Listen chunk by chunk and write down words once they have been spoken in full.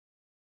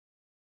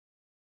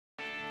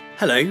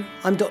Hello,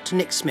 I'm Dr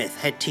Nick Smith,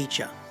 Head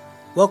Teacher.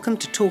 Welcome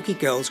to Torquay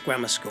Girls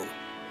Grammar School.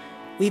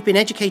 We've been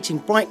educating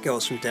bright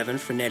girls from Devon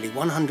for nearly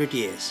 100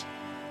 years.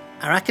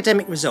 Our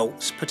academic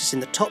results put us in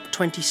the top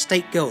 20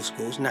 state girls'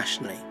 schools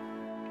nationally.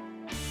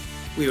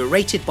 We were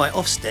rated by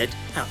Ofsted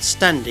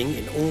outstanding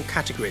in all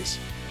categories.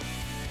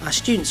 Our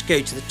students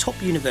go to the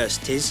top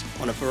universities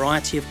on a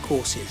variety of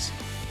courses.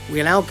 We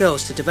allow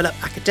girls to develop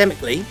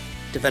academically,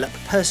 develop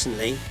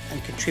personally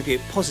and contribute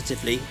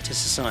positively to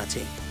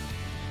society.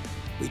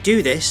 We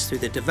do this through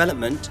the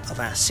development of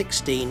our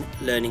 16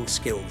 learning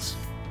skills.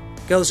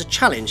 Girls are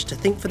challenged to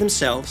think for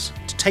themselves,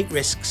 to take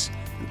risks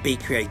and be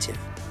creative.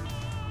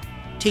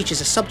 Teachers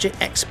are subject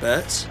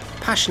experts,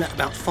 passionate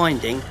about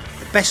finding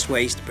the best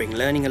ways to bring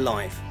learning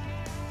alive.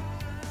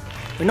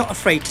 We're not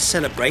afraid to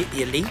celebrate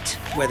the elite,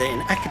 whether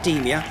in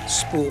academia,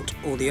 sport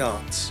or the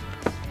arts.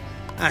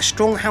 Our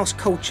strong house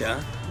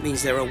culture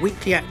means there are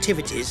weekly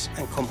activities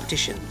and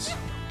competitions.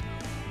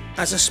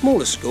 As a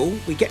smaller school,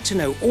 we get to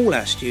know all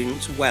our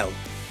students well.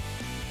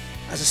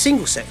 As a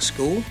single-sex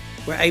school,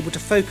 we're able to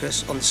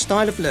focus on the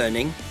style of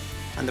learning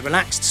and the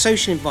relaxed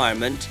social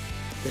environment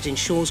that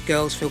ensures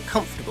girls feel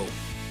comfortable.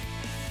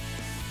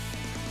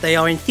 They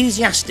are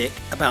enthusiastic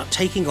about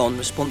taking on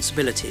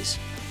responsibilities.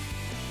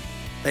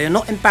 They are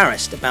not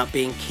embarrassed about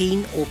being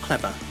keen or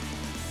clever.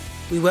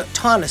 We work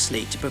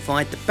tirelessly to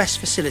provide the best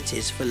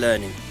facilities for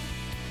learning.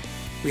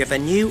 We have a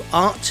new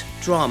art,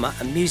 drama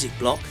and music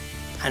block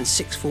and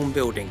sixth form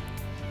building.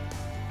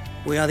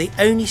 We are the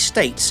only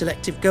state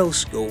selective girls'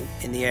 school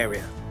in the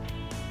area.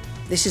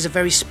 This is a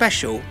very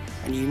special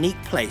and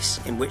unique place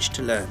in which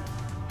to learn.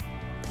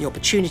 The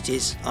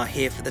opportunities are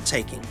here for the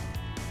taking.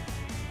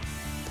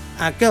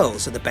 Our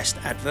girls are the best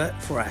advert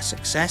for our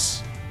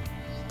success.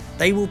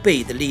 They will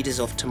be the leaders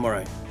of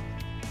tomorrow.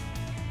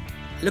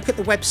 Look at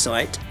the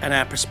website and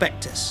our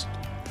prospectus.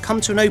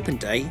 Come to an open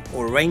day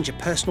or arrange a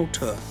personal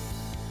tour.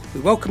 We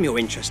welcome your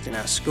interest in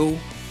our school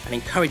and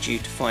encourage you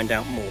to find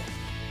out more.